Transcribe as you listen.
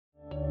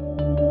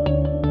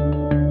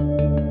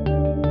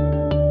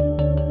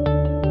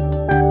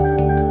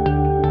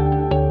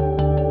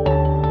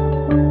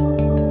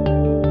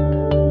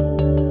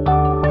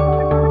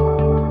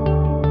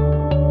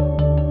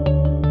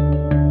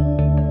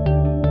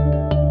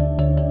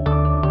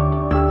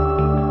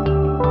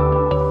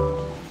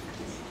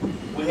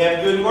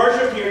good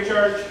worship here,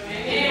 church.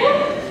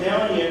 I'm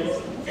telling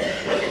you,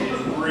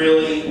 it's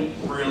really,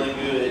 really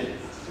good.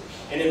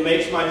 And it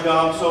makes my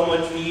job so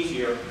much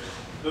easier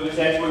because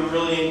as we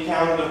really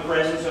encounter the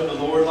presence of the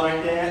Lord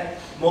like that,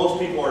 most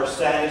people are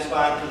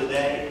satisfied for the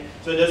day.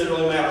 So it doesn't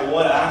really matter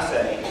what I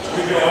say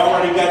because you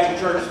already got your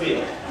church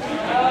filled.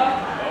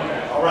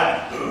 All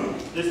right.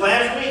 This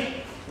last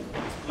week,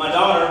 my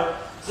daughter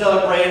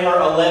celebrated her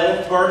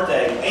 11th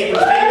birthday.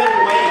 April, stand up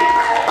and wave.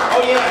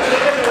 Oh yeah,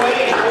 stand up and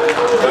wave.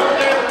 She's over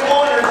there in the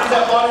corner. She's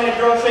that blonde-headed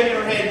girl shaking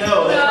her head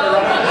no. That's her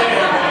right over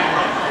there.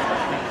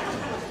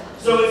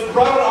 So it's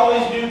brought all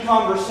these new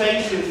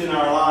conversations in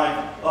our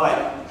life. Like,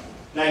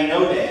 now you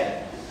know,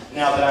 Dad,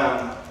 now that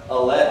I'm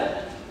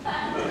 11,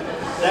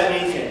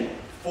 that means in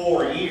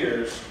 4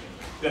 years,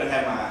 I'm going to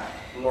have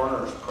my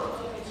learner's permit.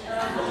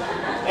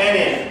 And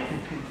in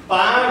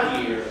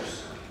 5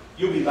 years,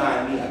 you'll be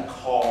buying me a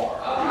car.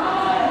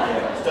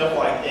 Yeah, stuff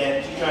like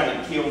that. She's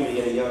trying to kill me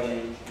at a young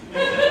age.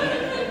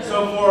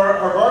 So for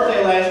her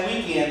birthday last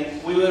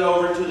weekend, we went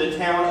over to the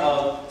town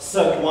of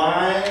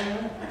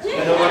Seguin. You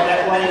know what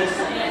that place?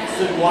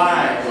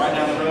 Seguin, right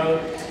down the road.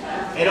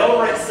 And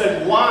over at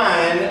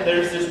Seguin,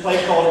 there's this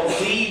place called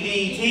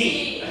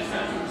ZDT.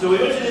 So we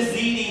went to this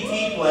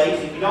ZDT place.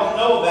 If you don't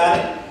know about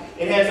it,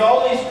 it has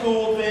all these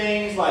cool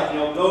things like,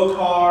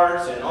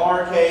 go-karts and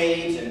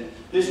arcades and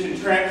this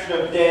contraption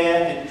of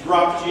death. It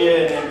drops you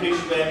and then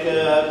picks you back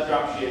up,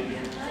 drops you again.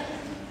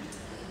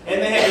 And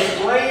they have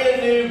this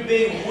brand new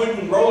big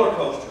wooden roller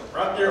coaster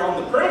right there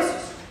on the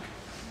premises.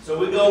 So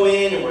we go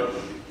in and we're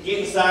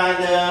getting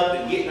signed up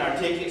and getting our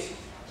tickets.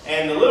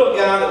 And the little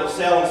guy that was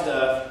selling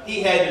stuff,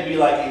 he had to be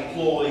like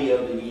Employee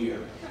of the Year.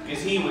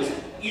 Because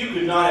you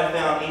could not have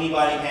found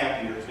anybody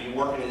happier to be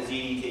working at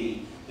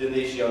ZDT than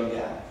this young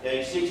guy. Okay,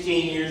 he's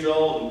 16 years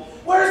old. And,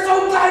 we're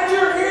so glad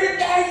you're here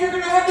today. You're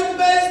going to have the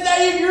best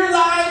day of your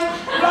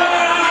life.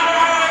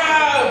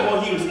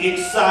 Well, he was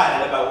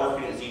excited about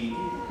working at ZDT.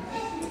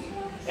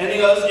 And he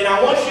goes, and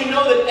I want you to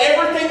know that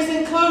everything's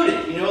included.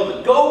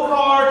 The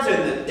go-karts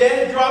and the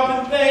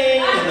death-dropping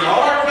thing and the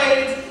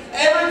arcades.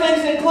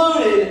 Everything's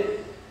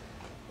included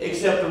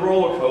except the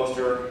roller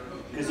coaster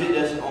because it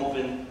doesn't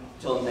open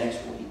till next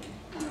week.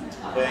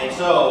 Okay,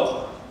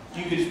 so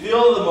you could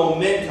feel the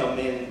momentum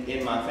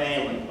in my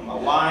family. My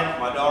wife,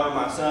 my daughter,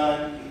 my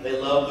son, they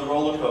love the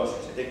roller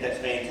coasters. I think that's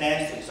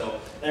fantastic. So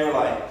they were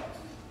like,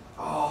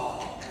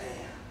 oh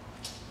man.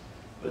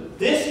 But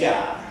this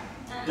guy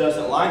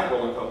doesn't like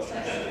roller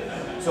coasters.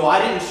 So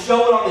I didn't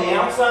show it on the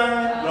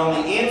outside, but on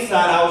the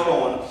inside I was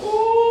going,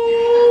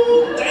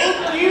 ooh,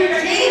 thank you,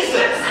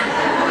 Jesus.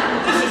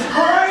 This is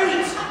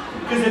great.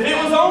 Because if it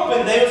was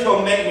open, they was going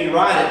to make me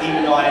ride it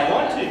even though I didn't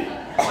want to.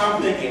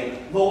 I'm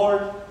thinking,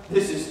 Lord,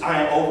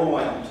 I am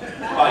overwhelmed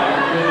by your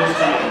goodness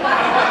to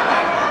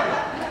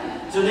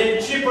me. So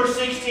then chipper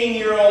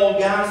 16-year-old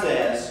guy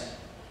says,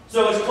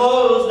 so it's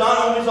closed, not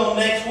open until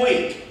next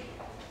week.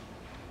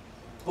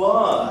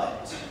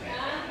 But,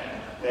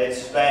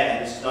 it's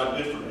bad, this is not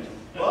good for me.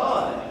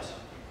 But,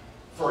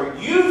 for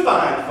you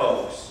fine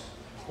folks,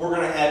 we're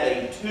going to have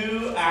a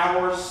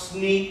 2-hour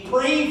sneak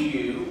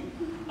preview,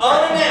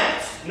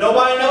 unannounced.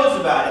 Nobody knows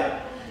about it.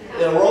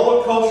 The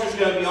roller coaster is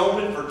going to be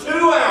open for 2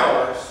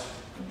 hours,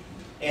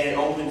 and it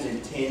opens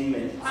in 10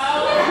 minutes.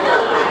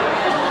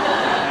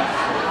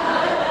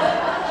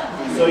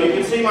 So you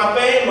can see my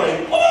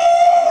family. Oh,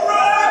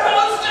 roller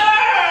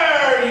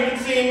coaster! You can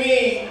see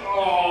me.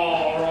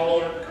 Oh,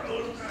 roller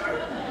coaster.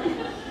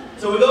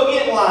 So we go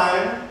get in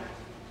line.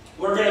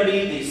 We're going to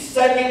be the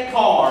second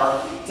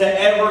car to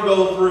ever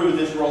go through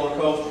this roller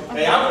coaster.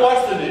 Okay, I've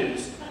watched the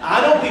news.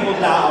 I know people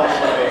die on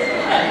roller coasters.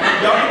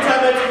 Y'all can tell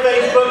me it's a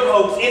Facebook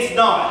hoax. It's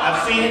not. I've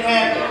seen it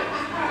happen.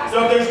 So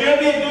if there's going to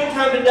be a good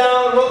time to die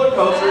on a roller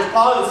coaster, it's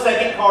probably the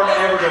second car to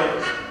ever go.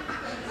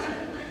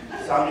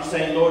 So I'm just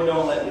saying, Lord,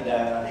 don't let me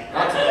die.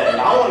 Not today.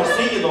 I want to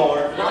see you,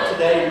 Lord. Not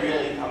today,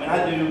 really. I mean,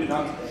 I do, but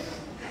not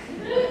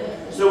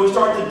today. So we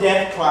start the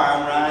death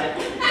climb, right?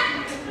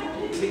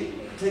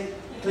 Tick, tick,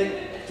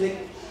 tick, tick,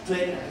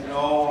 tick. Oh,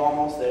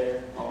 almost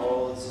there.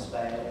 Oh, this is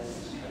bad.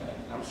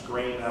 I'm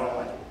screaming. I don't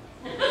like it.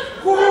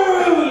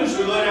 Whoosh!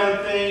 We go down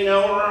the thing,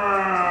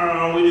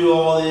 we do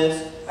all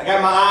this. I got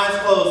my eyes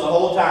closed the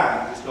whole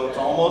time. Just go, it's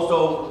almost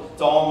over.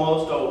 It's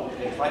almost over.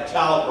 It's like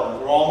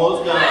childbirth. We're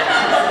almost done.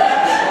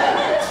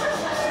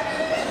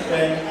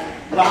 Okay.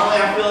 Finally,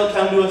 I feel it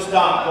come to a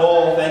stop.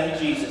 Oh,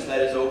 thank you, Jesus.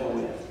 That is over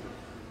with.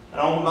 I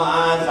open my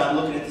eyes and I'm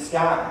looking at the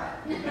sky.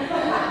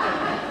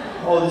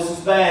 Oh, this is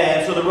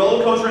bad. So the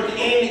roller coaster at the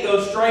end, it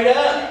goes straight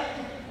up.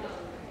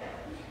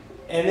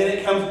 And then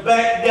it comes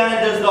back down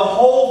and does the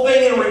whole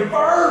thing in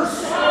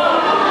reverse.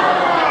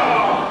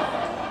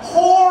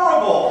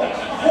 Horrible.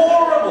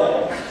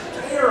 Horrible.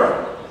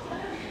 Terrible.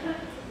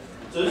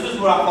 So this is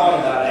what I thought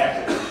about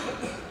after.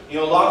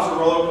 Lots of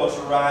roller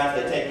coaster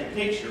rides, they take a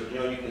picture.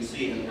 You can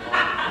see it in the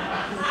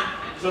car.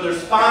 So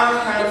there's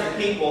 5 kinds of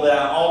people that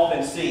I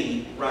often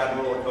see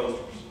riding roller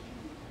coasters.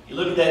 You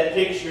look at that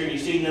picture and you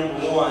see number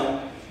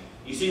 1,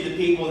 You see the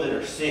people that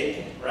are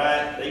sick,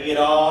 right? They get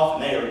off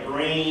and they are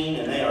green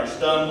and they are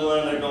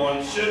stumbling. They're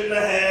going, shouldn't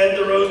have had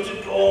the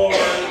roasted corn.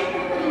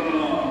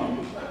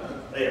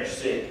 They are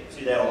sick.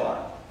 See that a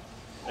lot.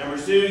 Number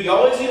two, you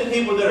always see the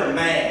people that are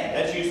mad.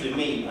 That's usually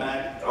me,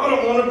 right? I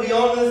don't want to be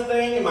on this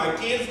thing and my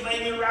kids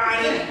made me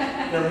ride it.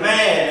 They're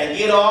mad. They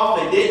get off.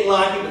 They didn't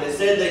like it, but they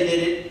said they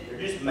did it. They're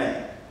just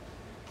mad.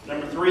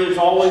 Number three, there's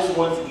always the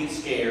ones that get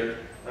scared.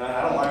 Right?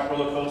 I don't like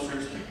roller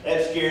coasters.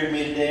 That scared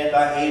me to death.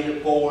 I hated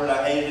it forward.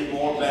 I hated it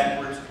more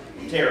backwards.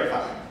 I'm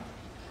terrified.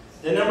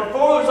 Then number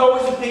four, there's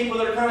always the people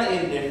that are kind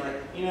of indifferent.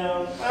 You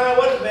know,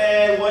 wasn't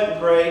bad, wasn't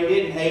great,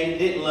 didn't hate it,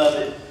 didn't love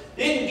it.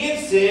 Didn't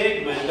get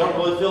sick, but don't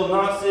really feel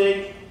not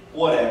sick.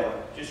 Whatever.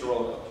 Just a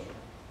roller coaster.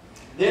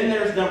 Then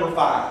there's number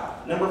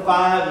five. Number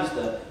five is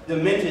the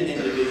demented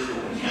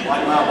individuals,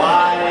 like my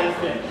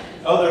wife. And,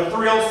 they're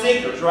thrill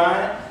seekers,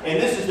 right?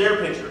 And this is their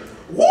picture.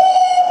 Woo!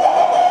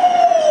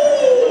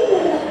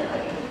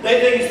 They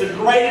think it's the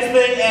greatest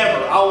thing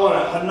ever. I want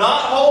to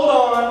not hold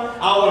on.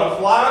 I want to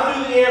fly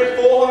through the air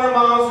at 400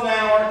 miles an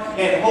hour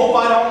and hope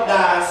I don't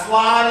die.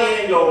 Slide in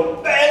and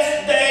go,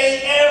 best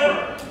day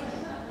ever.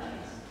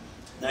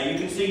 Now you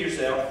can see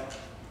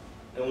yourself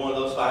in one of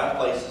those five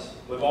places.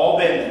 We've all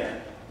been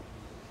there.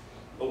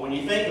 But when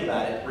you think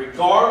about it,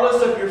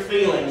 regardless of your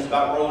feelings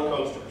about roller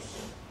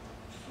coasters,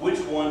 which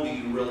one do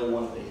you really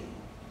want to be?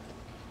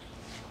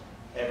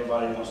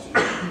 Everybody wants to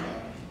be.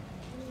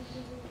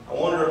 I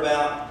wonder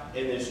about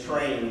in this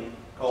train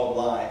called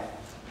life,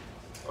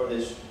 or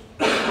this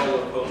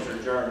roller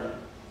coaster journey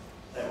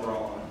that we're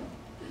on.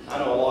 I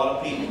know a lot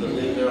of people that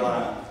live their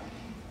life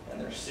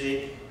and they're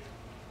sick.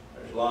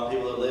 There's a lot of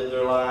people that live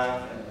their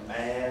life and they're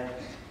mad.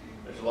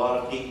 There's a lot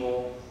of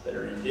people that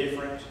are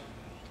indifferent.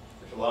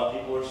 There's a lot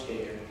of people who are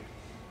scared.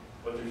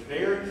 But there's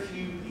very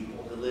few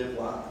people that live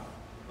life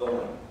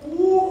going, ooh,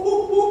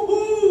 ooh, ooh,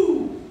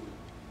 ooh.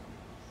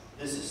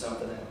 This is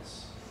something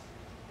else.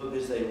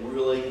 Because they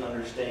really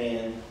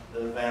understand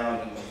the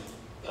value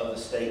of the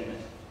statement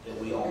that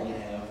we only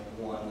have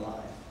one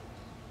life.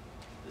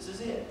 This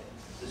is it.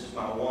 This is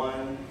my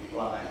one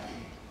life.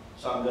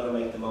 So I'm going to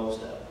make the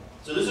most of it.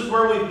 So this is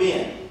where we've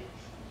been.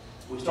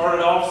 We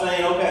started off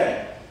saying,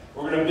 okay,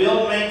 we're going to build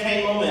and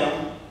maintain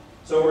momentum.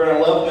 So we're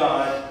going to love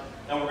God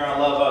and we're going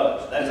to love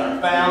others. That's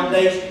our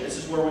foundation. This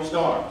is where we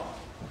start.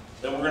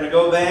 Then we're going to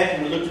go back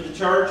and we looked at the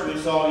church and we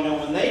saw,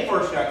 when they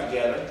first got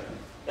together,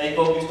 they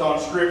focused on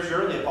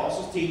Scripture, the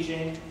apostles'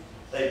 teaching.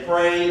 They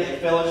prayed, they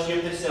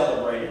fellowshiped, they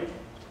celebrated.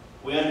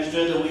 We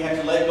understood that we have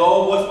to let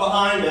go of what's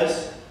behind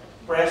us,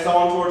 press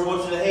on towards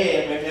what's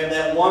ahead. We have to have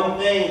that one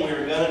thing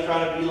we're going to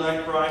try to be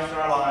like Christ in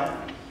our life.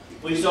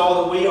 We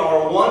saw that we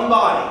are one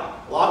body,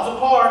 lots of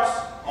parts,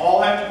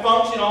 all have to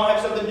function, all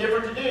have something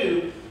different to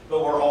do,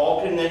 but we're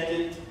all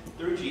connected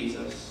through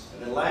Jesus.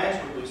 And then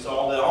last week we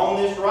saw that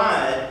on this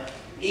ride,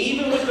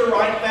 even with the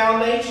right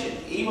foundation,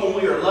 even when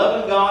we are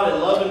loving God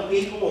and loving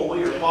people,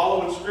 when we are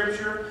following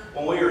Scripture,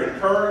 when we are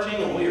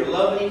encouraging and we are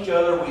loving each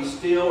other, we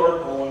still are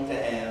going to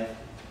have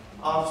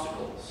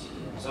obstacles.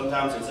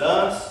 Sometimes it's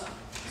us.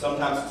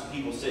 Sometimes it's the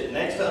people sitting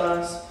next to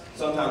us.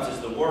 Sometimes it's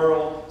the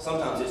world.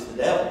 Sometimes it's the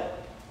devil.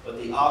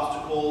 But the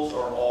obstacles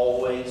are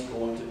always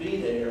going to be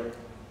there.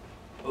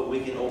 But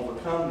we can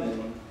overcome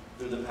them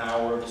through the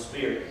power of the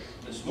Spirit.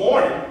 This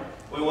morning,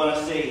 we want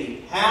to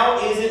see how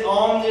is it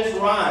on this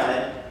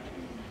ride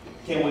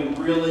can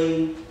we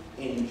really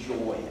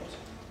enjoy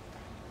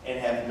it and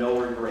have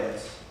no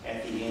regrets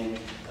at the end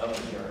of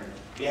the journey.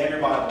 If you have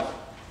your Bibles,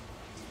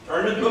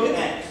 turn to the book of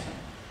Acts,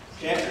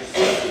 chapter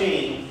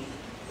 16.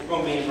 We're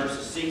going to be in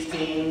verses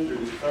 16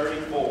 through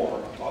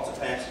 34. Lots of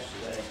passages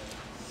today.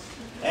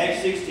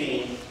 Acts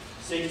 16,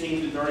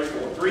 16 through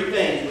 34. Three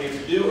things we have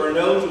to do or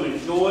know to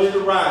enjoy the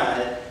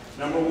ride.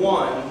 Number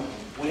one,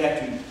 we have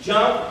to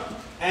jump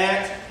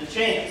at the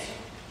chance.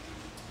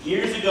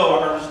 Years ago,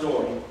 I heard a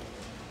story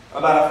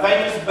about a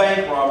famous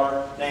bank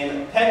robber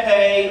named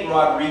Pepe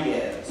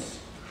Rodriguez.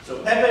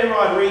 So Pepe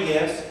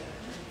Rodriguez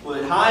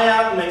would hide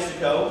out in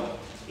Mexico.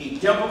 He'd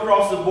jump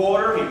across the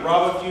border, he'd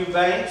rob a few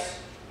banks,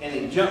 and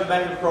he'd jump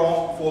back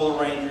across before the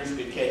Rangers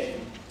could catch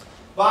him.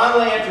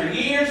 Finally, after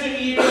years and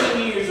years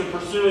and years of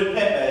pursuing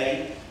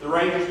Pepe, the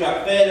Rangers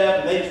got fed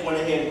up and they just went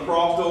ahead and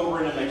crossed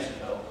over into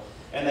Mexico.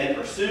 And they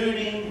pursued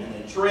him, and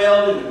they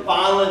trailed him, and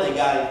finally they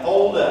got him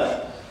holed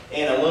up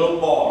in a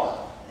little bar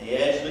on the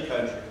edge of the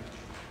country.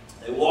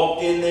 They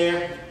walked in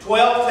there,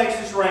 12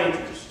 Texas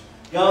Rangers,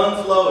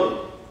 guns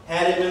loaded,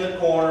 had him in the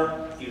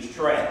corner. He was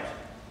trapped.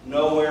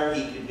 Nowhere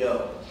he could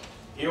go.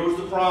 Here was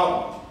the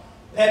problem.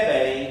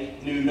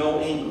 Pepe knew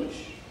no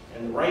English,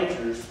 and the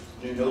Rangers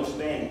knew no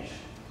Spanish.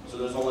 So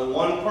there's only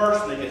one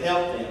person that could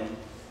help them,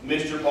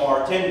 Mr.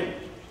 Bartender.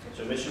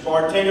 So Mr.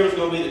 Bartender was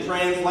going to be the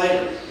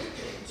translator.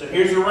 So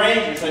here's the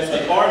Rangers. They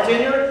say,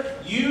 Bartender,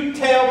 you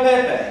tell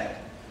Pepe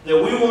that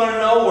we want to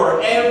know where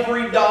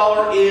every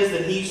dollar is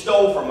that he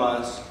stole from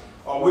us,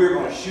 or we're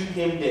going to shoot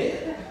him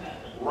dead.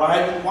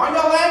 Right? Why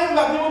y'all laughing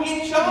about people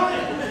getting shot?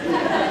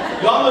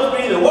 Y'all must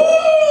be the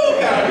woo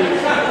kind of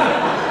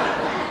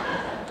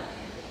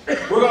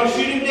people. We're going to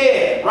shoot him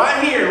dead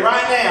right here,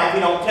 right now, if he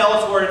don't tell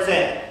us where it's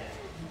at.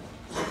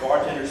 The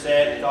bartender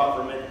sat and thought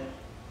for a minute.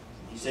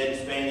 He said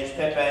in Spanish,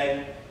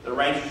 Pepe, the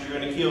Rangers are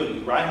going to kill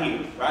you right here,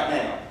 right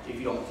now, if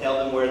you don't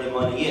tell them where the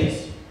money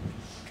is.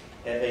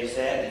 Pepe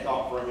sat and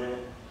thought for a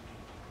minute.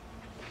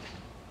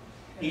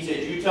 He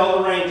said, you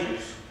tell the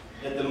Rangers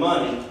that the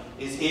money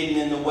is hidden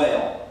in the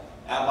well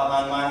out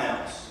behind my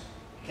house.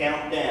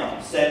 Count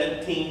down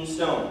 17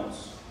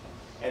 stones.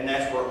 And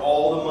that's where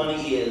all the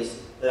money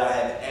is that I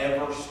have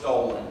ever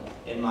stolen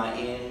in my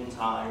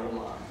entire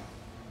life.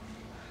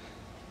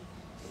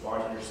 The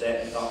bartender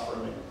sat and thought for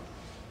a minute.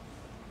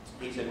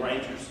 He said,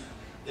 Rangers,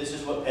 this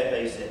is what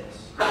Pepe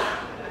says.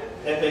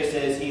 Pepe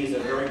says he is a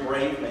very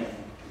brave man,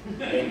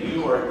 and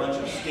you are a bunch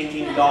of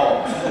stinking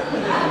dogs.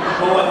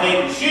 Go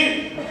ahead and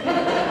shoot.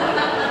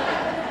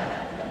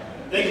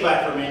 Think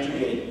about it for a minute, you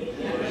get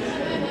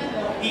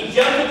it. He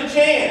jumped at the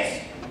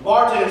chance. The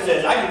bartender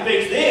says, I can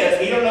fix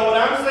this. He don't know what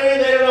I'm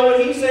saying. They don't know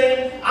what he's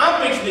saying.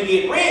 I'm fixing to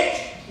get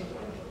rich.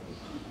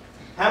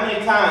 How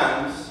many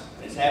times,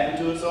 it's happened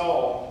to us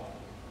all,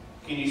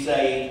 can you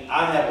say,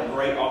 I have a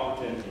great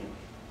opportunity,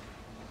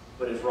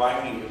 but it's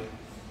right here,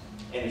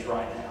 and it's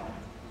right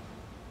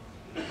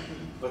now.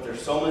 But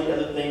there's so many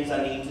other things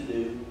I need to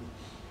do.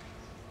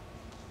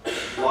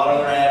 A lot of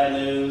other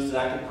avenues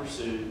that I can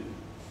pursue.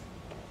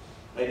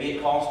 Maybe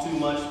it costs too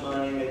much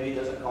money, maybe it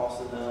doesn't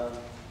cost enough.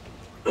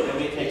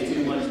 Maybe it takes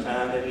too much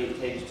time, maybe it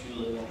takes too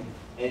little.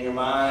 In your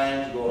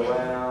mind, you go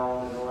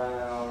around and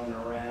around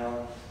and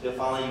around till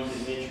finally you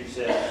convince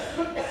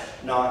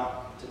yourself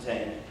not to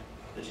take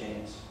the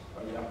chance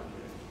or the opportunity.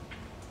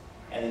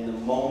 And in the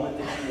moment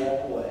that you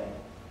walk away,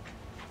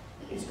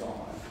 it's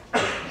gone.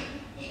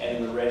 And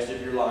in the rest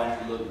of your life,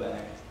 you look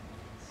back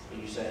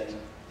and you say,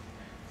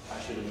 I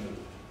should have moved.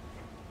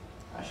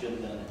 I should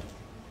have done it.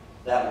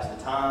 That was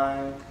the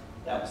time,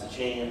 that was the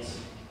chance,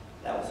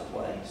 that was the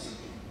place.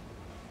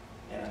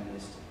 And I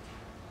missed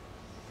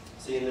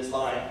it. See, in this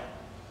life,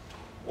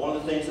 one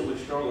of the things that we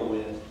struggle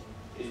with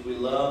is we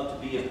love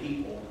to be a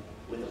people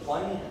with a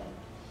plan.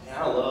 And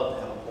I love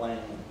to have a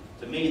plan.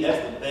 To me,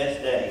 that's the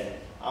best day.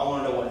 I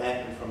want to know what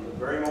happened from the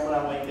very moment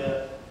I wake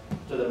up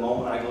to the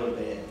moment I go to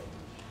bed.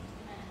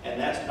 And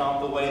that's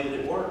not the way that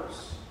it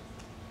works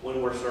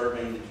when we're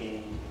serving the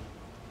King.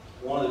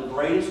 One of the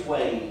greatest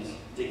ways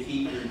to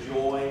keep your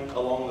joy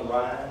along the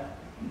ride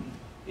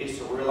is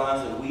to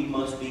realize that we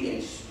must be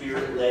a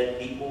Spirit-led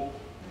people.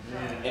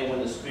 And when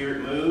the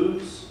Spirit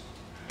moves,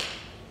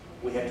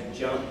 we have to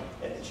jump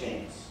at the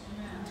chance.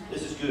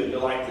 This is good.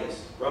 You'll like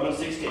this. Romans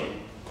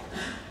 16.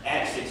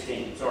 Acts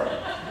 16. Sorry.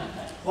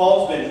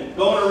 Paul's been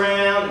going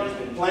around. He's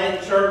been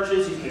planting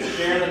churches. He's been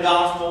sharing the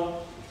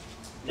gospel.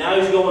 Now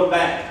he's going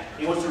back.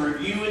 He wants to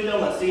review with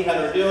them. Let's see how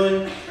they're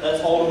doing.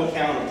 Let's hold them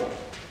accountable.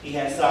 He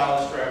has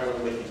Silas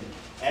traveling with him.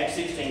 Acts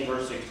 16,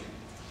 verse 16.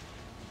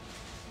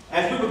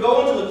 As we were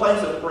going to the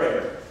place of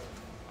prayer,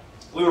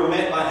 we were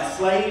met by a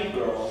slave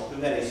girl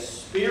who had a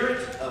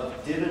spirit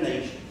of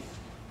divination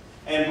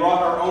and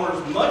brought her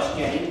owners much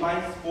gain by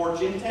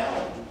fortune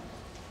telling.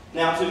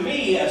 Now, to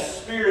me, a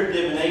spirit of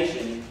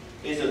divination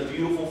is a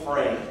beautiful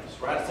phrase,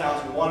 right? It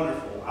sounds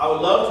wonderful. I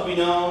would love to be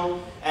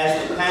known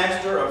as the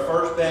pastor of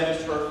First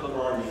Baptist Church of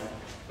Vernia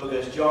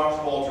because Josh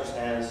Walters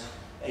has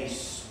a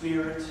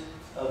spirit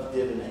of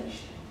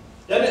divination.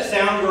 Doesn't it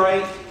sound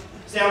great?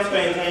 Sounds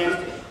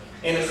fantastic.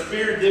 And a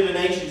spirit of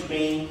divination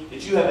means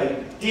that you have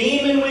a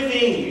demon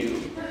within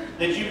you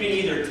that you can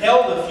either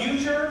tell the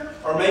future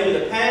or maybe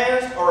the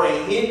past or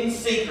a hidden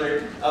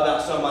secret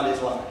about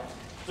somebody's life.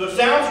 So it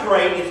sounds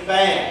great, it's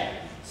bad.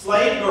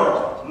 Slave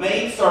girl,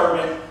 maid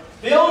servant,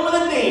 filled with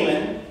a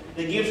demon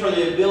that gives her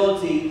the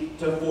ability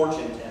to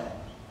fortune tell.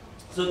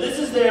 So this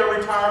is their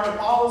retirement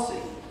policy.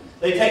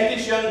 They take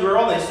this young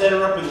girl, they set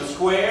her up in the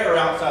square or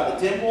outside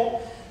the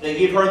temple. They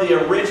give her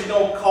the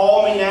original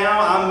call me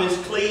now, I'm Miss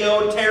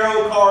Cleo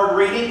tarot card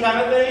reading kind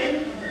of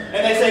thing.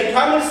 And they say,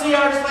 come and see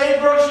our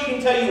slave girl. She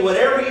can tell you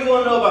whatever you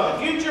want to know about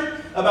the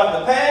future, about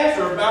the past,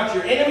 or about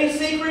your enemy's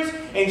secrets.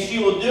 And she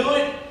will do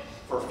it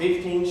for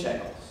 15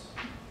 shekels.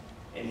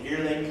 And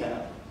here they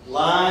come,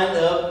 lined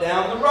up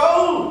down the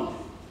road.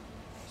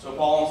 So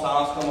Paul and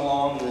Silas come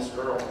along, and this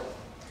girl,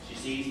 she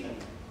sees them.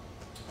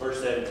 Verse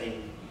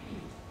 17.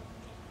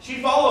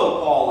 She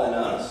followed Paul and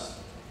us,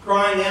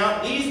 crying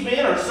out, these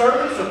men are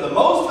servants of the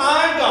Most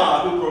High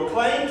God who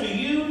proclaim to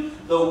you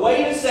the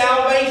way to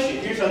salvation.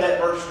 Here's how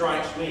that verse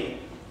strikes me.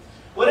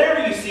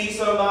 Whenever you see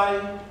somebody,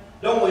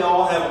 don't we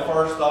all have a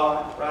first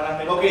thought, right? I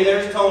think, okay,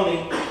 there's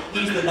Tony.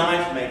 He's the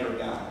knife maker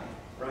guy,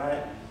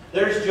 right?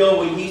 There's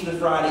Joey. He's the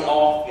Friday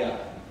off guy.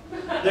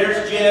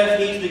 There's Jeff.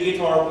 He's the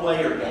guitar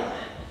player guy.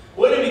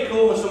 Wouldn't it be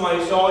cool when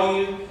somebody saw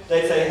you,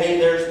 they'd say, hey,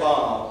 there's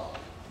Bob,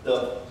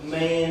 the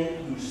man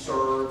who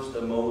serves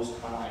the Most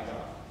High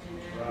God.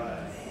 Right.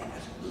 Man,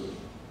 that's good.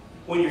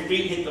 When your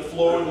feet hit the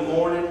floor in the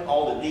morning,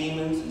 all the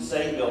demons and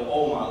Satan go,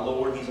 oh my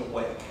Lord, he's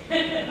awake.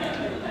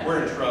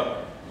 We're in trouble.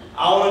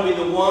 I want to be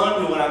the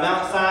one who, when I'm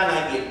outside and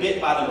I get bit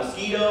by the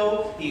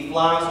mosquito, he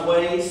flies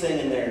away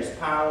singing, there's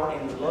power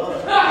in the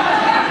blood.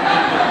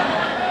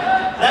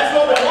 That's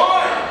what we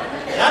want.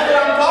 That's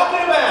what I'm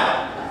talking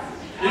about.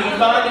 Do you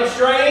find it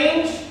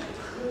strange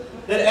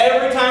That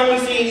every time we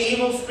see an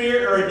evil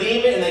spirit or a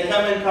demon and they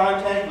come in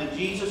contact with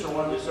Jesus or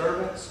one of his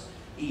servants,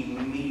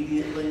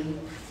 immediately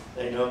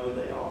they know who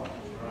they are.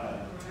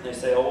 Right. And they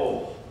say,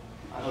 oh,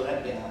 I know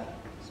that guy.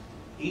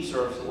 He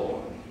serves the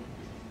Lord.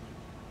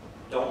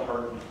 Don't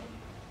hurt me.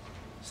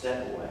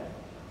 Step away.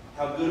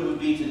 How good it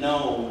would be to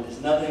know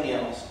is nothing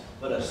else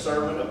but a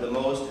servant of the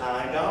Most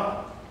High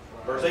God.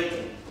 Verse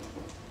 18.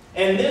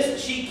 And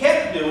this she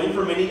kept doing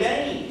for many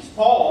days.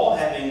 Paul,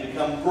 having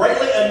become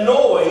greatly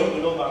annoyed, we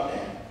know about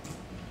that,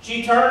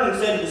 she turned and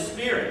said to the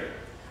spirit,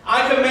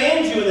 I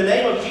command you in the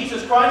name of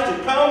Jesus Christ to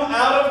come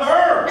out of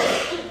her.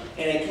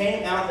 And it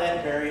came out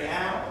that very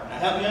hour. Now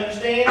help me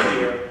understand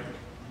here.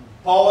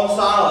 Paul and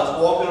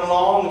Silas walking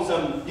along and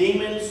some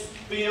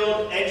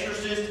demon-filled,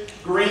 exorcist,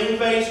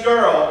 green-faced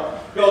girl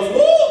goes,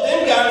 woo,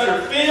 them guys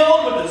are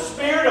filled with the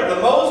Spirit of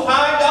the Most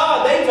High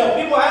God. They tell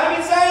people how to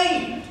be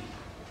saved.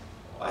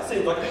 Well, that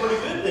seems like a pretty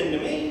good thing to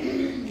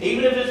me.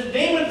 Even if it's a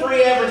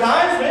demon-free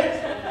advertisement.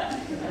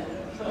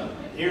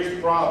 Here's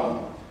the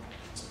problem.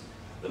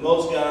 The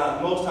Most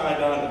High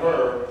God to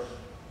her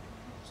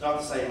is not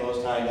the same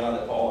Most High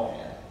God that Paul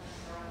had.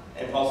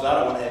 And Paul said, I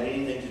don't want to have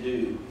anything to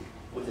do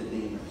with a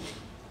demon.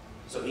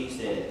 So he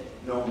said,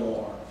 no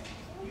more.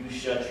 You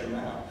shut your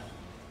mouth.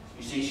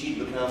 You see, she'd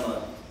become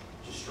a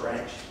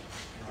distraction.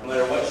 No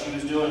matter what she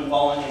was doing,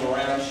 following him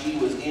around, she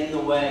was in the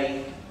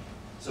way.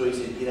 So he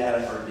said, get out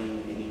of her,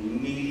 demon. And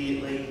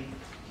immediately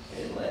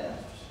it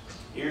left.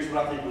 Here's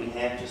what I think we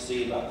have to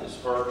see about this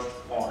first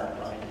part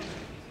right here.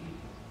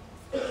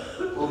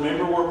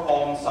 Remember where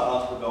Paul and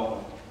Silas were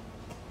going.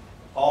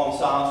 Paul and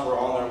Silas were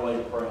on their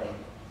way to pray.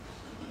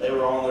 They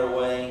were on their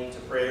way to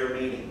prayer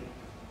meeting.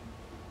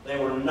 They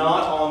were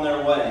not on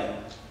their way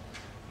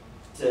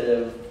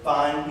to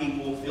find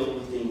people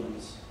filled with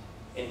demons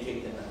and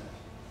kick them out.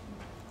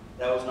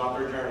 That was not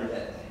their journey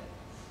that day.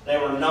 They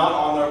were not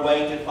on their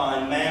way to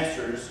find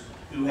masters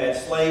who had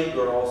slave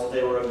girls that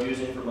they were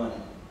abusing for money.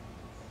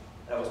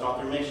 That was not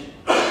their mission.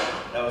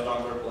 That was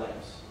not their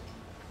place.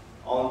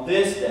 On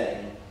this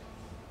day,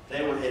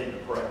 they were headed to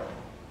prayer.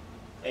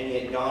 And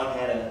yet God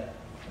had a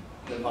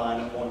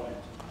divine appointment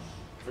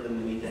for them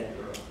to meet that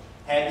girl.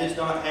 Had this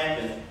not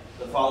happened,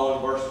 the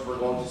following verses we're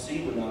going to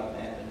see would not have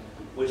happened,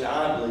 which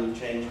I believe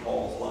changed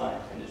Paul's life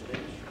and his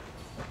ministry.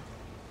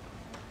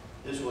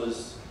 This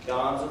was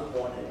God's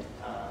appointed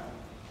time.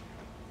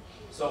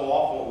 So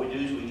often what we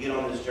do is we get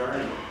on this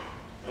journey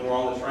and we're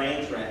on the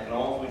train track, and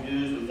all we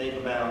do is we think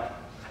about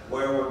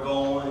where we're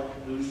going,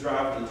 who's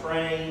driving the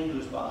train,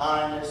 who's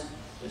behind us,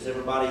 does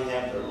everybody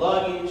have their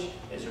luggage,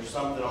 is there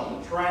something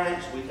on the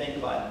tracks? We think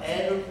about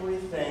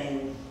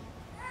everything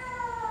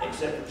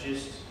except for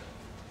just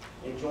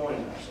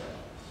enjoying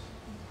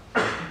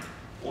ourselves.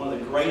 One of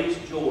the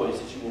greatest joys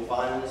that you will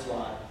find in this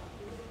life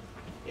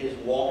is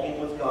walking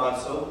with God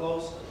so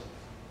closely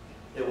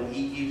that when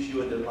He gives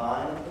you a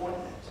divine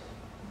appointment,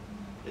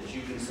 that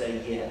you can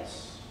say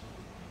yes,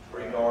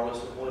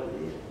 regardless of what it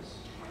is.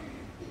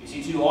 You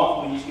see, too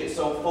often we just get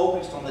so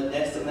focused on the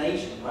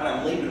destination, right?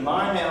 I'm leaving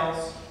my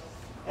house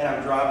and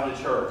I'm driving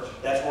to church.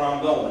 That's where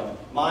I'm going.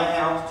 My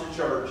house to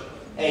church,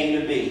 A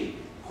to B.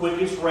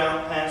 Quickest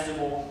route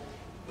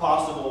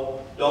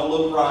possible. Don't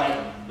look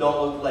right,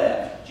 don't look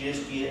left.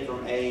 Just get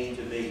from A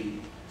to B.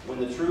 When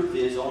the truth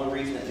is, the only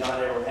reason that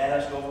God ever had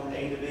us go from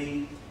A to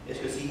B is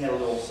because He had a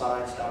little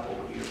side stop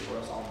over here for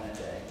us on that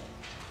day.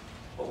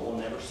 But we'll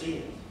never see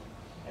it,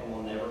 and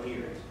we'll never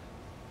hear it,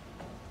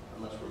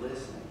 unless we're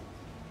listening.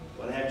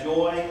 Want to have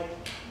joy?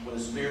 When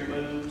the Spirit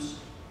moves,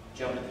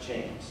 jump at the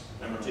chains.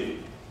 Number 2,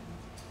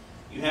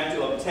 you have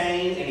to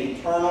obtain an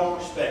eternal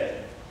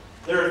perspective.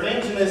 There are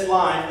things in this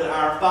life that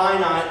our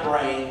finite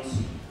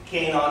brains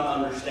cannot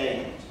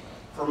understand.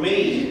 For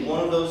me, one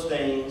of those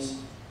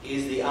things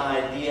is the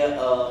idea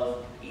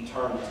of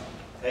eternity.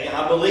 Okay?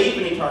 I believe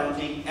in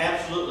eternity,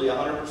 absolutely,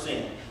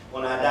 100%.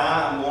 When I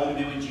die, I'm going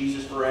to be with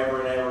Jesus forever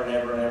and ever and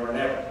ever and ever and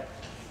ever.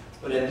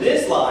 But in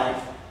this life,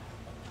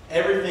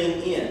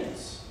 everything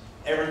ends.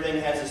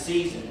 Everything has a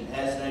season. It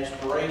has an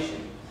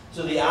expiration.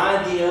 So the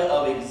idea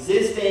of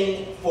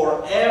existing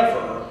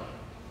forever,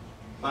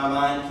 my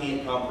mind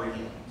can't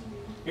comprehend.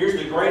 Here's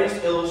the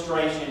greatest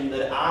illustration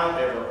that I've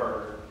ever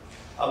heard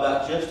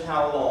about just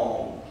how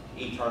long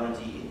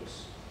eternity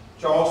is.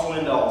 Charles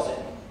Swindoll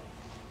said,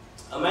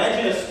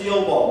 imagine a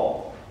steel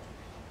ball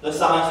the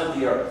size of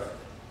the earth,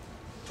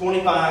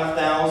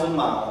 25,000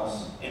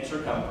 miles in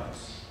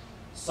circumference,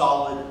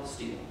 solid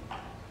steel.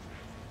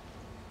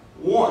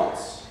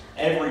 Once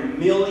every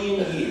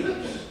million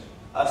years,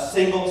 a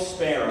single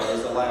sparrow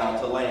is allowed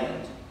to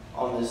land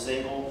on this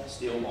single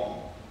steel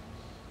ball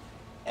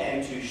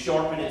and to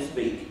sharpen its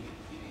beak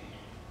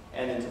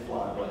and then to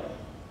fly away.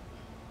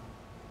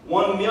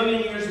 1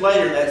 million years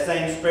later, that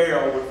same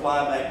sparrow would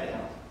fly back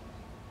down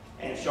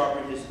and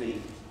sharpen his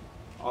beak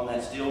on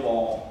that steel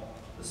ball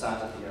the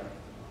size of the earth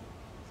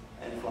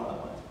and fly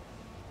away.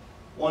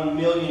 1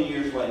 million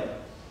years later,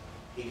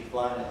 he could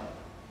fly down,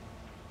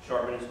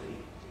 sharpen his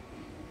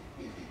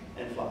beak,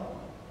 and fly away.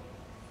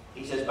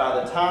 He says,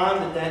 by the time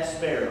that that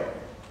sparrow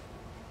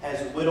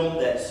has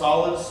whittled that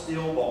solid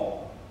steel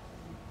ball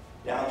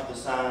down to the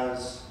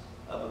size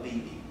of a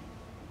BB.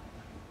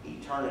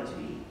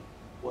 Eternity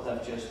will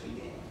have just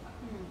begun.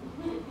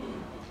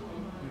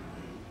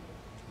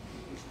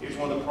 Here's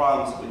one of the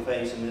problems that we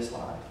face in this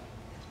life.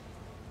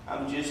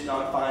 I'm just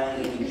not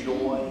finding any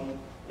joy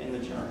in the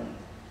journey.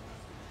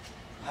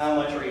 How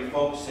much are you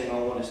focusing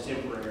on what is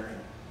temporary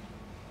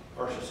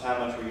versus how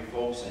much are you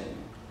focusing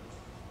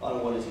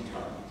on what is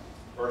eternal?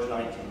 Verse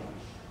 19.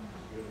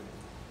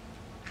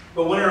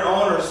 But when her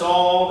owners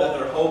saw that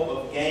their hope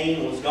of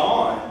gain was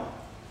gone,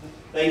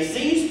 they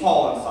seized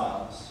Paul and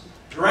Silas,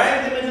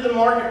 dragged them into the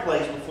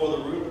marketplace before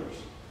the rulers.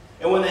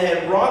 And when they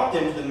had brought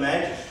them to the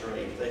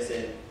magistrates, they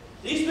said,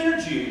 "These men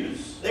are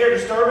Jews. They are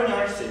disturbing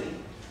our city.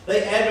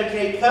 They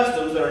advocate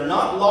customs that are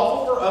not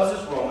lawful for us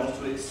as Romans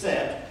to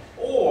accept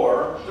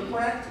or to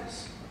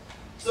practice."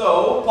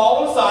 So,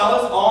 Paul and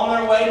Silas, on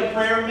their way to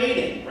prayer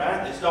meeting,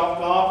 right? They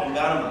stopped off and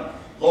got them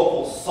a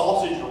local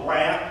sausage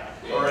wrap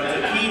or a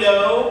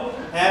taquito,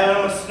 having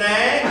them a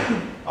snack,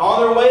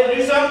 on their way to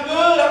do something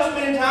good. I'm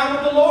spending time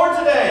with the Lord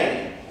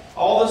today.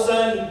 All of a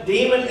sudden,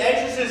 demon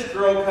exorcist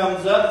girl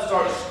comes up and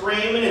starts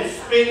screaming and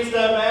spitting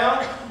stuff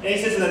out. And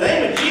he says, "In the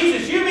name of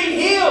Jesus, you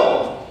be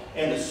healed."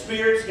 And the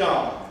spirit's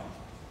gone.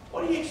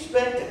 What do you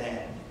expect to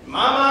happen? In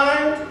my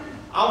mind,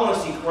 I want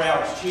to see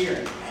crowds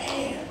cheering.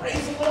 Man,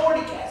 praise the Lord,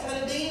 he cast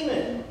out a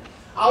demon.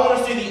 I want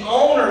to see the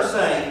owner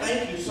say,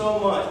 "Thank you so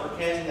much for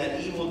casting that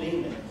evil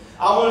demon."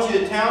 I want to see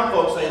the town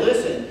folks say,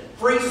 "Listen,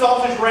 free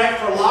sausage wrap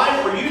for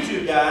life for you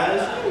two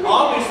guys.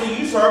 Obviously,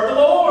 you serve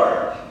the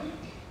Lord."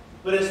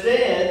 But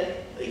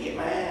instead, they get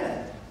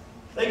mad.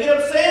 They get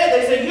upset.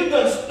 They say, "You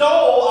done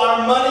stole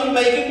our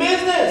money-making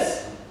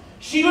business.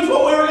 She was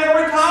what we were going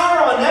to retire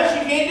on. Now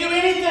she can't do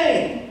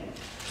anything."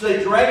 So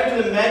they drag her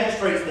to the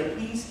magistrates, the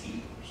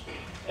peacekeepers.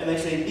 And they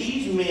say,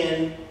 "These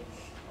men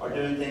are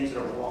doing things that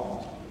are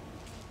wrong."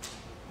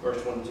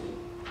 Verse 22.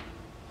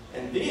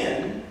 And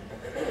then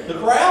the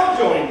crowd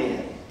joined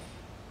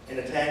in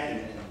attacking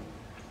them.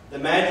 The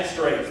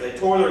magistrates, they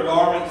tore their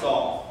garments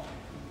off.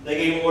 They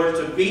gave orders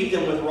to beat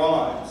them with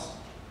rods.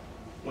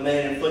 When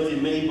they had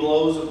inflicted many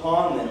blows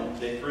upon them,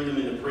 they threw them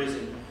into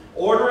prison,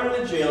 ordering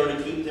the jailer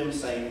to keep them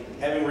safely.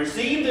 Having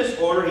received this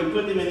order, he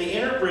put them in the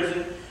inner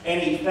prison,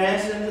 and he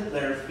fastened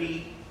their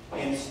feet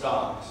in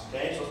stocks.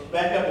 Okay, so let's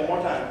back up one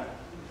more time.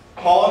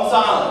 Paul and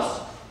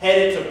Silas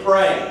headed to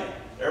pray.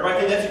 Everybody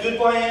think that's a good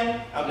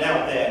plan? I'm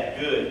down with that.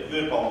 Good.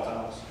 Good, Paul and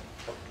Silas.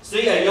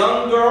 See a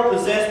young girl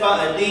possessed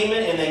by a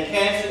demon, and they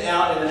cast it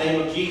out in the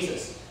name of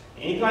Jesus.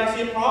 Anybody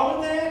see a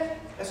problem with that?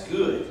 That's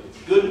good.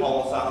 Good,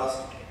 Paul and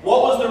Silas.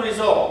 What was the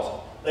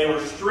result? They were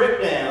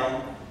stripped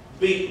down,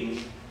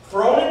 beaten,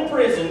 thrown in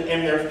prison,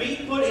 and their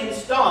feet put in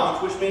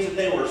stocks, which means that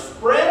they were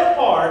spread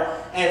apart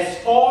as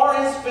far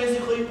as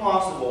physically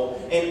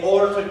possible in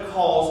order to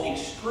cause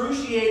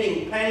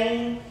excruciating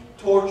pain,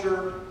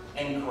 torture,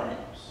 and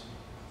cramps.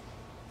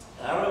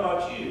 And I don't know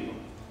about you,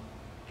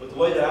 but the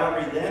way that I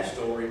read that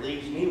story, it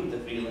leaves me with the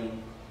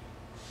feeling,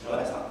 no,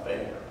 that's not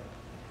fair.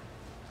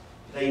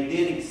 They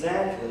did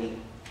exactly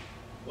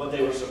what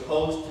they were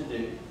supposed to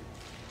do.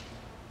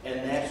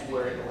 And that's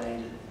where it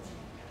landed.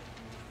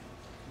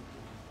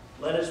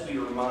 Let us be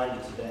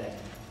reminded today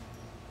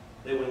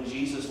that when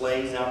Jesus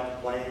lays out the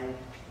plan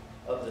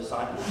of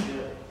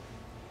discipleship,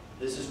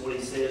 this is what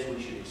he says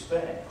we should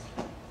expect.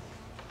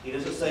 He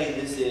doesn't say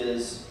this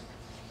is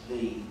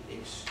the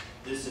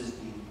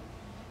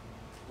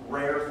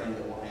rare thing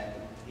that will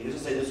happen. He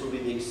doesn't say this will be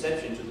the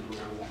exception to the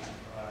rule.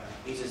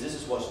 He says this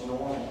is what's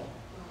normal.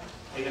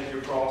 Take up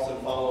your cross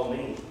and follow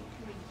me.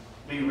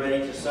 Be ready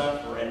to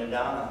suffer and to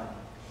die.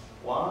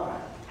 Why?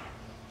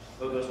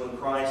 Because when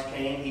Christ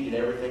came, he did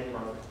everything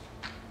perfect.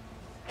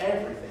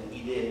 Everything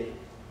he did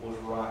was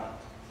right.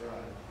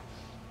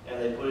 And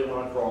they put him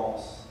on a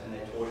cross, and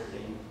they tortured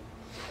him,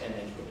 and they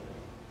killed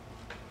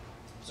him.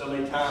 So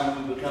many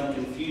times we become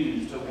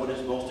confused of what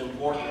is most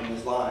important in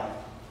this life,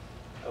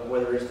 of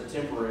whether it's the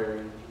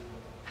temporary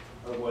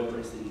or whether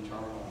it's the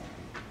eternal.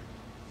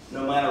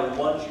 No matter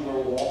what you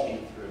are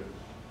walking through,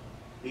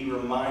 be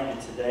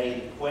reminded today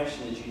the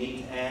question that you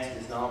need to ask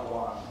is not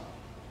why.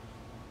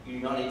 You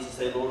do not need to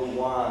say, "Lord,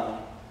 why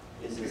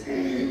is this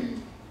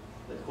happening?"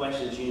 The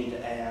question that you need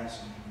to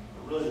ask,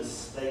 or really the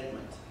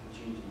statement that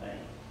you need to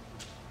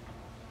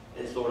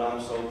make, is, "Lord,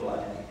 I'm so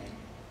glad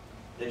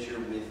that you're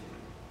with me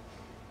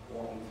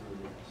walking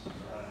through this."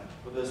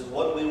 Because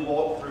what we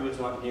walk through is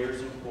not near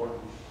as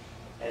important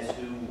as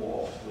who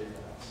walks with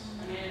us.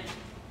 Amen.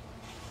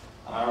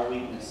 Our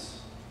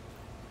weakness,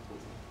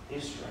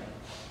 his strength,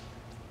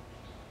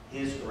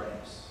 his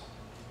grace,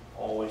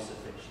 always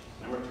sufficient.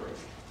 Number 3.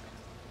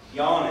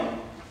 Yawning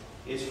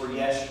is for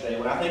yesterday.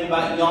 When I think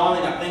about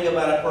yawning, I think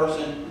about a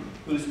person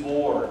who's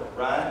bored,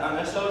 right? I'm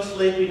just so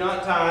sleepy,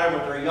 not tired,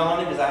 but they're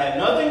yawning because I have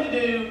nothing to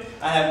do,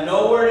 I have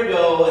nowhere to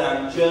go, and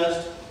I'm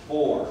just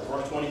bored.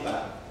 Verse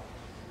 25.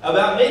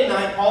 About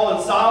midnight, Paul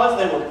and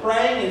Silas, they were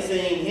praying and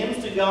singing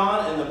hymns to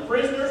God, and the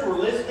prisoners were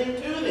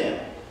listening to them.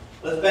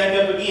 Let's back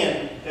up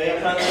again. Okay,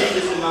 I'm trying to see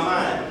this in my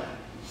mind.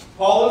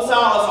 Paul and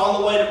Silas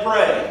on the way to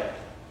pray.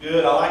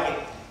 Good, I like it.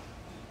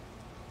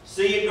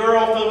 See a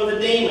girl filled with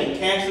a demon,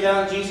 cast it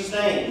out in Jesus'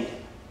 name.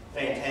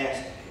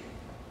 Fantastic.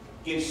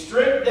 Get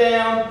stripped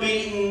down,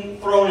 beaten,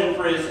 thrown in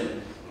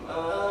prison.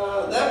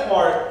 That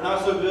part,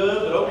 not so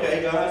good, but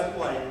okay, God has a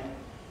plan.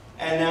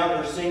 And now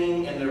they're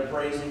singing and they're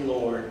praising the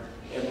Lord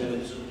in the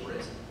midst of the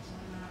prison.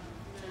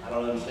 I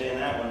don't understand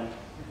that one.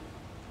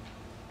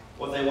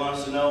 What they want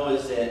us to know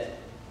is that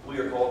we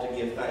are called to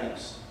give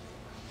thanks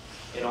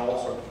in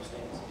all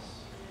circumstances.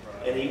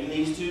 And even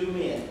these two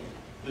men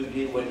who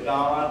did what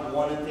God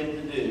wanted them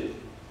to do,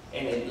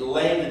 and it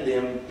landed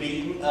them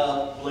beaten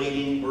up,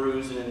 bleeding,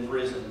 bruised, and in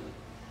prison,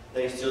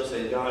 they still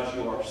say, God,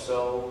 you are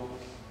so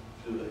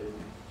good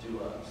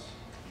to us.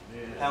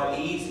 Yeah. How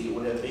easy it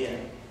would have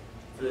been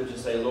for them to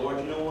say, Lord,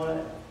 you know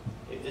what?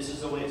 If this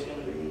is the way it's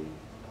going to be,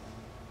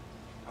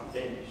 I'm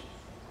finished.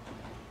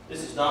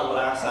 This is not what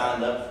I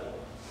signed up for.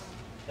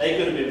 They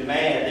could have been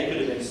mad. They could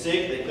have been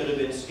sick. They could have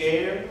been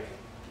scared.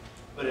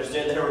 But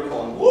instead they were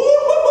going, woo!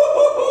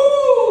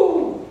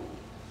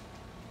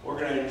 We're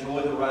going to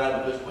enjoy the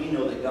ride because we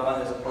know that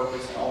God has a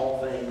purpose in all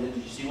things. And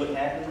did you see what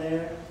happened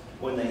there?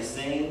 When they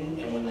sing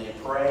and when they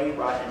pray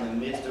right in the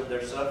midst of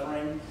their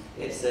suffering,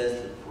 it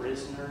says the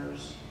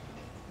prisoners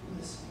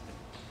listen.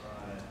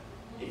 Right.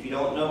 If you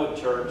don't know it,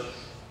 church,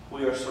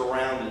 we are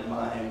surrounded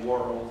by a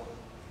world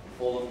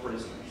full of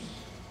prisoners.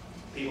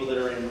 People that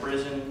are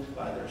imprisoned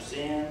by their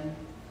sin,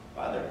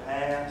 by their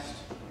past,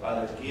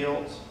 by their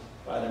guilt,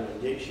 by their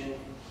addiction,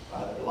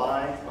 by their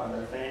life, by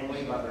their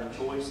family, by their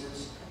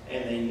choices,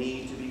 and they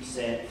need to be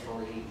set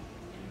free.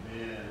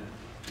 Amen.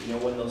 You know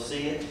when they'll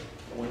see it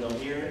and when they'll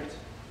hear it?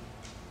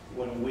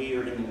 When we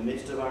are in the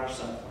midst of our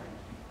suffering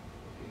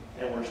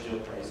and we're still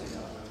praising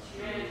God.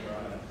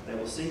 Amen. They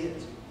will see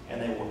it and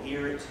they will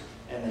hear it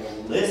and they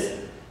will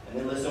listen. And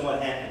then listen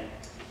what happened.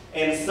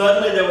 And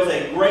suddenly there was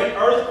a great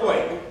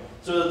earthquake,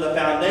 so that the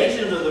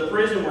foundations of the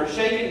prison were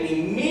shaken, and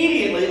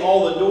immediately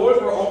all the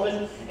doors were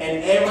opened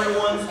and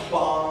everyone's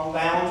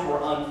bonds were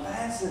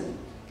unfastened.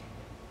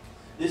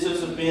 This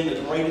has been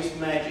the greatest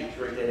magic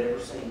trick they'd ever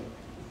seen.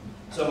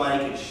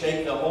 Somebody could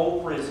shake the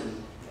whole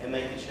prison and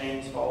make the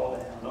chains fall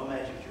down. No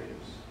magic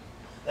tricks.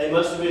 They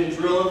must have been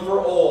drilling for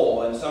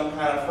oil, and some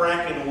kind of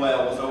fracking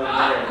well was over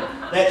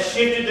there that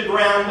shifted the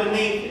ground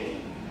beneath it.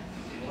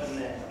 It wasn't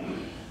that.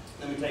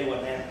 Let me tell you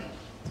what happened.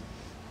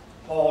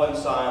 Paul and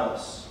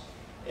Silas,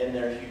 in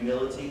their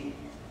humility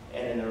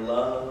and in their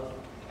love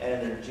and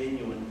in their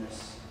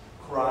genuineness,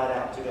 cried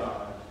out to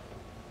God,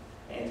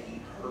 and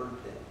He heard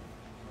them.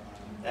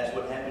 That's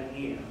what happened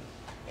here.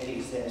 And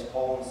He says,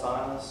 Paul and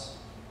Silas,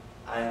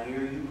 I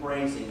hear you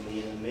praising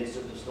me in the midst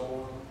of the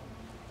storm,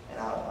 and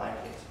I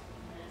like it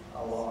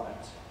a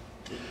lot.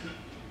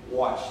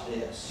 Watch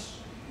this.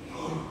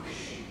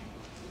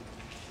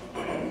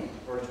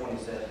 Verse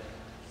 27.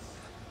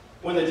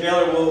 When the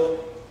jailer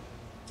woke,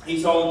 he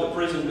saw that the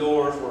prison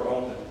doors were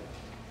open.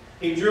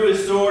 He drew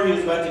his sword. He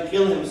was about to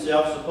kill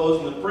himself,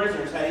 supposing the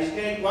prisoners had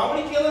escaped. Why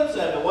would he kill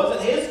himself? It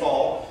wasn't his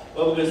fault.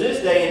 Well, because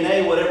this day and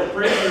day, whatever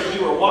prisoners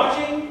you were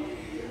watching,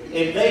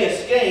 if they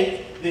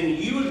escaped, then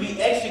you would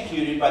be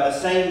executed by the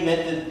same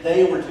method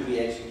they were to be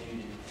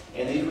executed.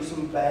 And these were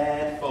some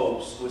bad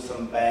folks with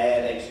some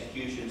bad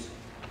executions.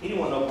 He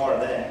didn't want no part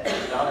of that.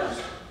 I'll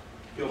just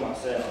kill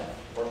myself.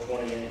 Verse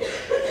 28.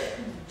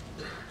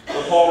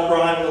 But Paul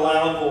cried with a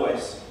loud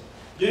voice,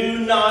 do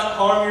not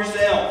harm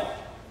yourself,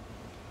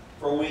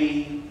 for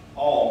we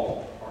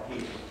all are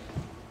here.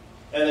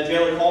 And the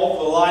jailer called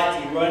for the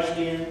lights. He rushed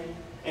in,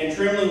 and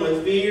trembling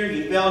with fear,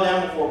 he fell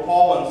down before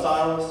Paul and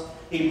Silas.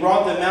 He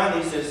brought them out,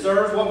 and he said,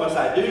 sirs, what must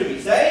I do to be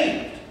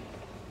saved?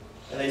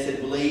 And they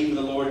said, believe in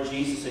the Lord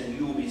Jesus, and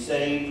you will be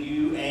saved,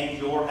 you and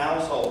your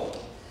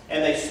household.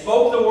 And they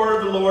spoke the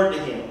word of the Lord to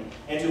him,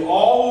 and to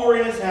all who were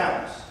in his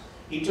house.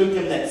 He took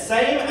them that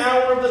same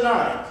hour of the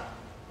night,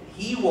 and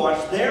he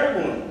washed their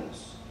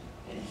wounds,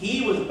 and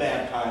he was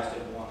baptized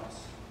at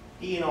once,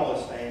 he and all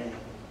his family.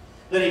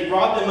 Then he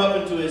brought them up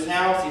into his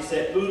house. He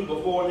set food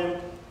before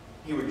them.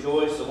 He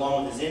rejoiced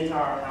along with his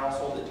entire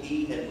household that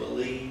he had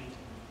believed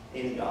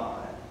in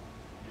God.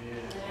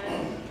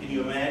 Yeah. Can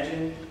you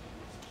imagine?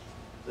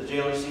 The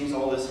jailer sees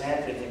all this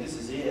happening and thinks,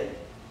 this is it.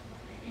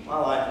 My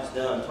life is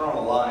done. Turn on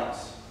the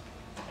lights.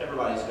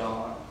 Everybody's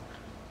gone.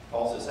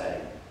 Paul says,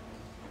 hey,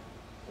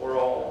 we're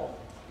all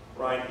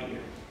right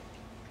here.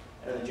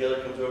 And the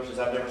jailer comes over and says,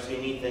 I've never seen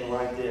anything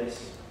like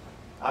this.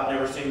 I've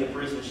never seen the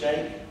prison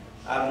shake.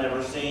 I've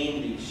never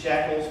seen the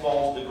shackles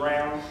fall to the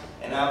ground.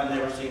 And I've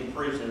never seen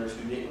prisoners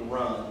who didn't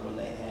run when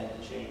they had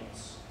the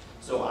chance.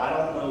 So I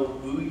don't know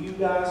who you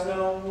guys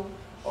know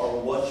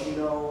or what you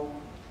know,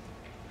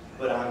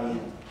 but I'm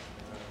in.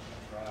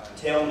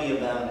 Tell me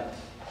about it.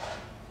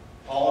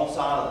 Paul and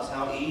Silas,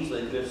 how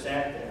easily they could have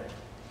sat there.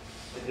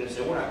 They could have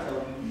said, we're not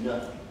telling you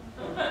nothing.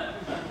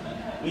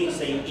 We ain't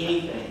saying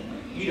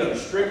anything. You done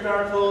stripped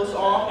our clothes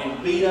off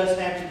and beat us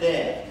half to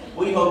death.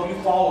 We hope you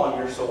fall on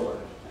your sword.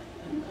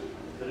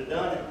 They could have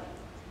done it.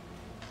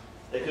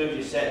 They could have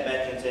just sat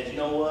back and said, you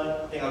know what?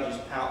 I think I'll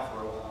just pout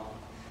for a while.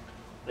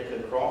 They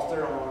could have crossed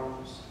their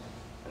arms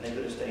and they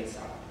could have stayed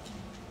silent.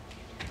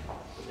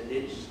 But they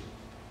didn't.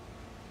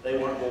 They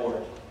weren't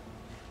bored.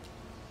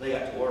 They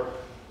got to work.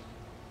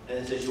 And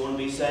it says, you want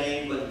to be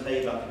saved? Let me tell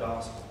you about the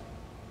gospel.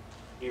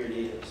 Here it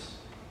is.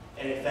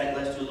 And in fact,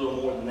 let's do a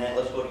little more than that.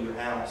 Let's go to your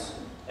house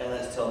and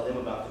let's tell them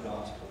about the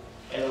gospel.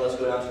 And then let's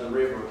go down to the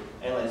river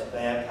and let's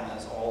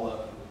baptize all of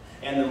them.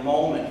 And the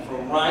moment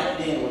from right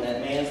then when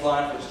that man's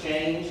life was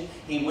changed,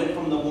 he went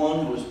from the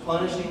one who was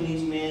punishing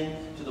these men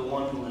to the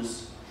one who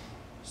was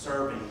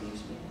serving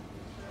these men.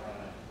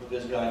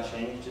 Because God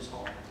changed his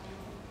heart.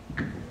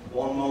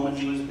 One moment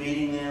he was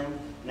beating them,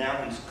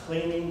 now he's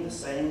cleaning the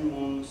same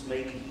wounds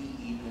maybe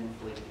he even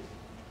inflicted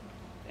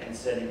and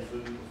setting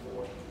food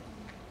before him.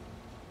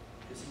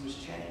 Because he was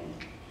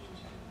changed.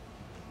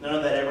 None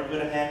of that ever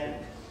could have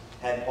happened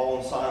had Paul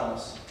and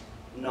Silas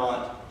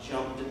not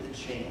jumped at the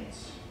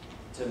chance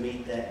to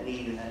meet that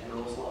need in that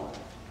girl's life,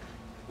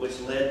 which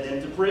led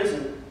them to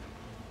prison,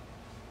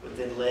 but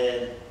then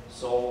led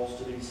souls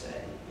to be saved.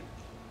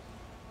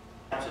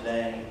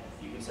 Today,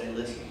 you can say,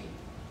 listen,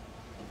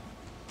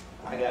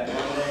 I got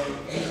Monday,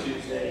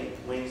 Tuesday,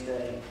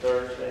 Wednesday,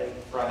 Thursday,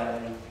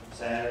 Friday,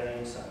 Saturday,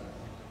 and Sunday.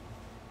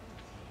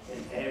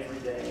 And every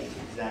day is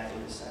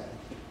exactly the same.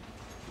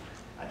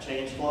 I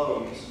change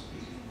clothes,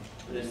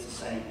 but it's the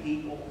same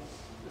people,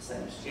 the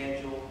same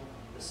schedule,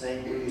 the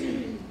same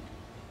routine.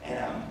 And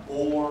I'm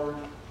bored,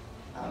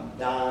 I'm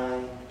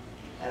dying,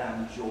 and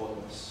I'm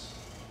joyless.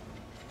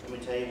 Let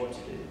me tell you what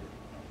to do.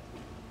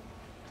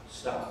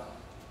 Stop.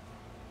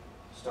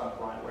 Stop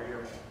right where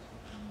you're at.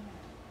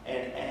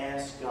 And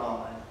ask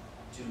God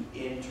to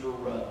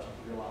interrupt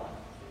your life.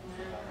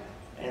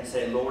 And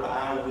say, Lord,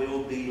 I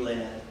will be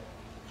led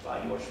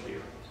by your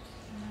Spirit.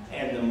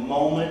 And the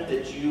moment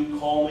that you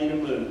call me to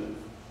move,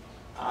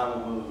 I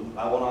will move.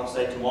 I will not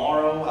say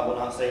tomorrow. I will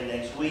not say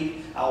next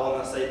week. I will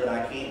not say that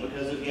I can't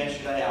because of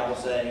yesterday. I will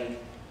say,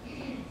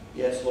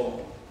 yes,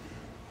 Lord.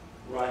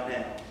 Right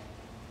now,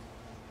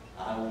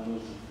 I will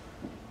move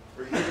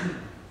for you.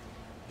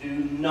 Do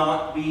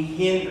not be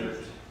hindered.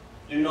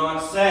 Do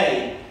not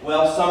say,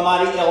 well,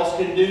 somebody else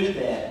can do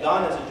that.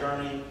 God has a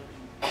journey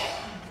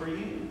for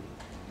you.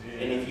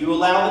 And if you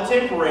allow the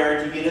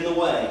temporary to get in the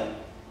way,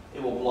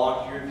 it will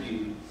block your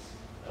view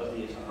of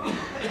the eternal.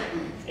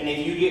 And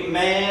if you get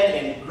mad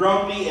and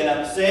grumpy and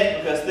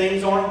upset because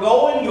things aren't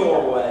going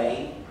your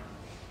way,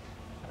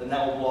 then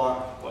that will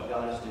block what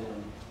God is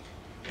doing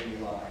in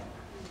your life.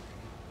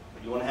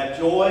 You want to have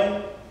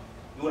joy?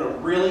 You want to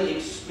really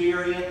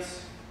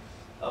experience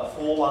a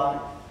full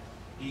life?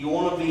 Do you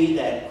want to be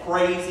that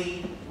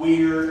crazy,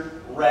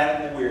 weird,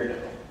 radical weirdo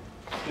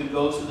who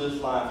goes through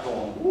this life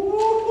going,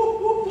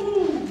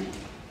 woo-hoo-hoo-hoo,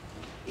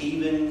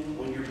 even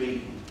when you're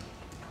beaten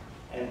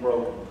and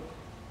broken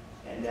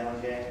and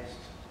downcast?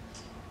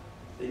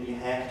 Then you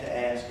have to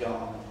ask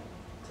God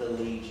to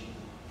lead you.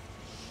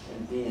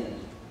 And then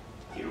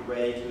get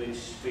ready to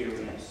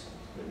experience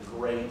the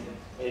great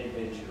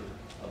adventure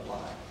of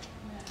life.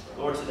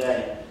 Lord,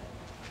 today,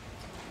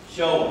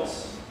 show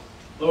us.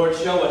 Lord,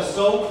 show us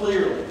so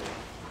clearly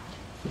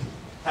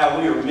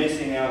how we are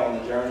missing out on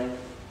the journey.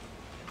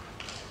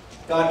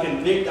 God,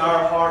 convict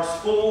our hearts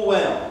full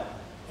well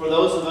for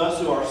those of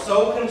us who are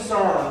so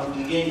concerned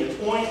with getting to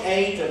point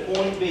A to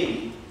point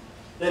B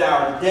that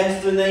our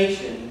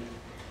destination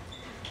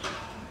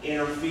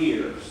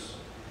interferes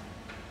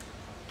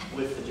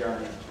with the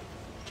journey.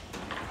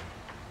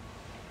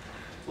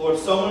 Lord,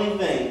 so many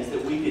things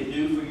that we could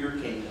do for your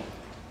kingdom.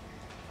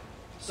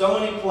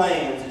 So many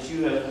plans that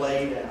you have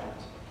laid out.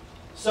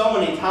 So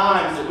many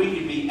times that we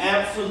could be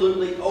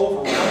absolutely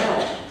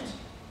overwhelmed.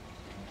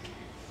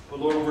 But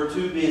Lord, we're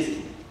too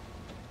busy.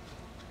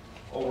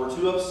 Or we're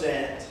too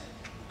upset.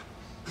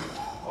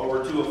 Or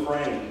we're too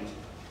afraid.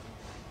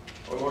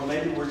 Or Lord,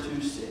 maybe we're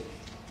too sick.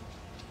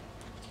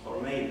 Or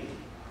maybe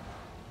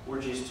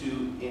we're just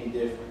too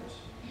indifferent.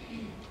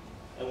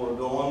 And we're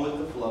going with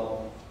the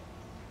flow.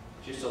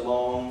 Just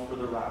along for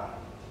the ride.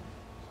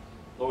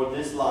 Lord,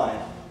 this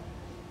life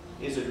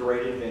is a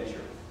great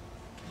adventure.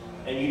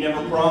 And you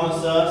never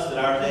promise us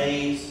that our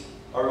days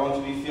are going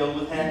to be filled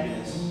with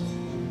happiness.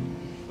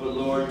 But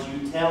Lord,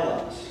 you tell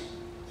us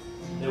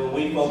that when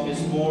we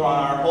focus more on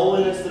our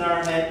holiness than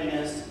our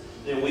happiness,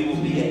 then we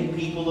will be a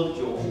people of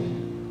joy.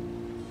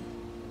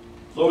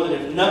 Lord,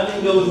 that if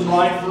nothing goes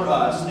right for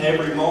us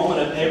every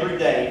moment of every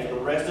day for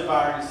the rest of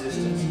our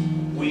existence,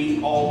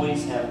 we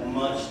always have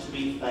much to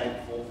be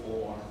thankful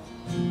for.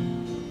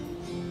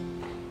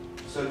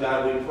 So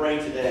God, we pray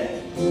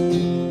today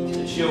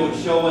that you would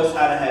show us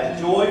how to have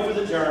joy for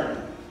the journey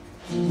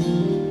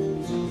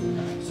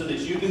so that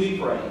you can be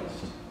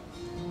praised,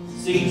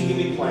 seeds can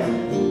be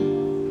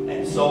planted,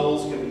 and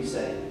souls can be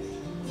saved.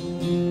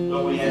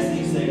 Lord, we ask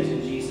these things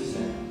in Jesus'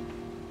 name.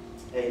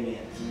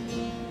 Amen.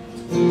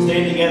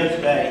 Stand together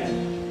today.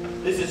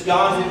 This is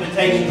God's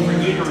invitation for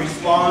you to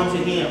respond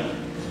to Him.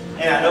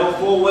 And I know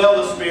full well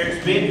the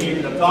Spirit's been here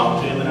because I've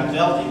talked to Him and I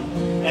felt Him.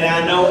 And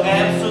I know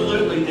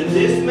absolutely that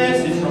this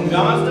message from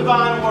God's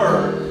divine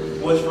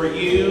Word was for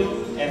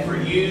you and for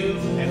you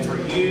and for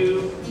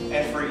you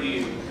and for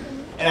you.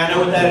 And I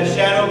know without a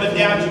shadow of a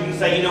doubt you can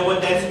say, you know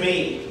what, that's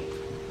me.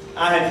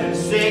 I have been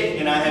sick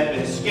and I have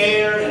been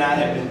scared and I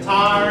have been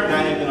tired and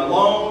I have been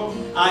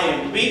alone I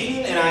am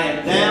beaten and I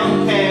am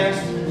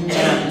downcast, and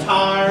I'm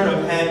tired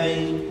of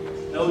having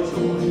no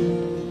joy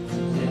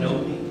and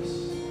no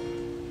peace.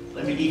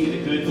 Let me give you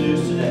the good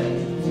news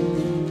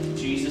today.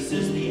 Jesus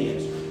is the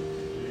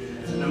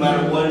answer. No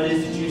matter what it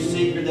is that you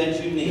seek or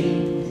that you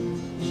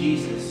need,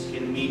 Jesus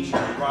can meet you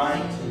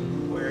right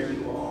where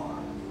you are.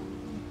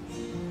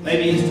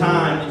 Maybe it's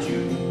time that you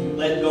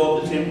let go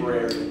of the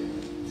temporary.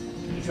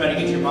 You try to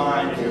get your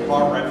mind and your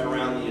heart wrapped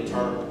around the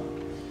eternal.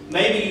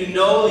 Maybe you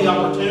know the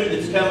opportunity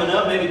that's coming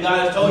up. Maybe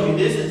God has told you,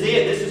 this is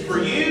it. This is for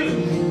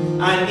you.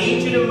 I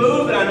need you to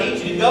move and I need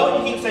you to go.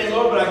 And you keep saying,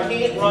 Lord, but I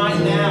can't right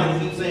now.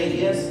 And you keep saying,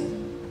 yes,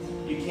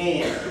 you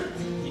can.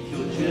 If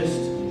you'll just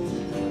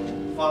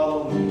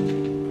follow me.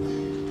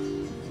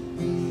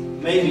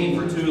 Maybe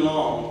for too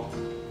long,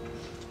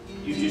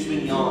 you've just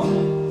been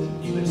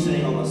yawning. You've been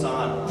sitting on the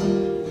sideline.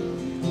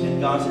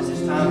 And God says,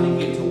 it's time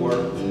to get to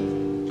work.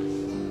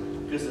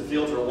 Because the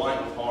fields are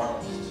white with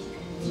harvest.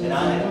 And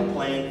I have a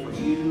plan for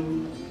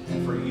you,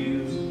 and for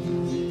you,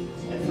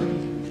 and for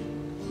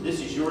you. This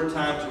is your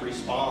time to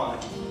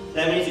respond.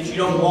 That means that you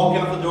don't walk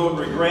out the door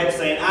with regret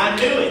saying, I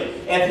knew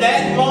it. At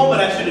that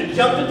moment, I should have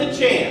jumped at the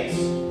chance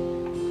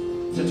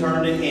to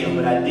turn to Him,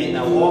 but I didn't.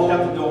 I walked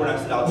out the door and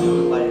I said, I'll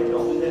do it later.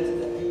 Don't do that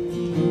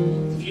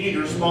today. If you need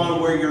to respond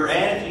to where you're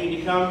at, if you need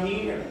to come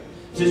here.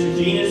 Sister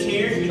Gina's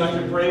here. If you'd like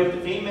to pray with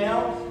the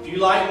female. If you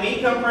like me,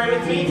 come pray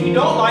with me. If you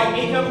don't like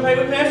me, come pray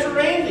with Pastor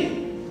Randy.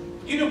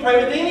 You can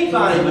pray with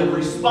anybody, but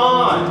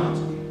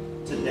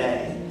respond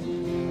today.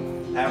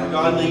 However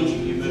God leads you,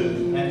 you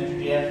move.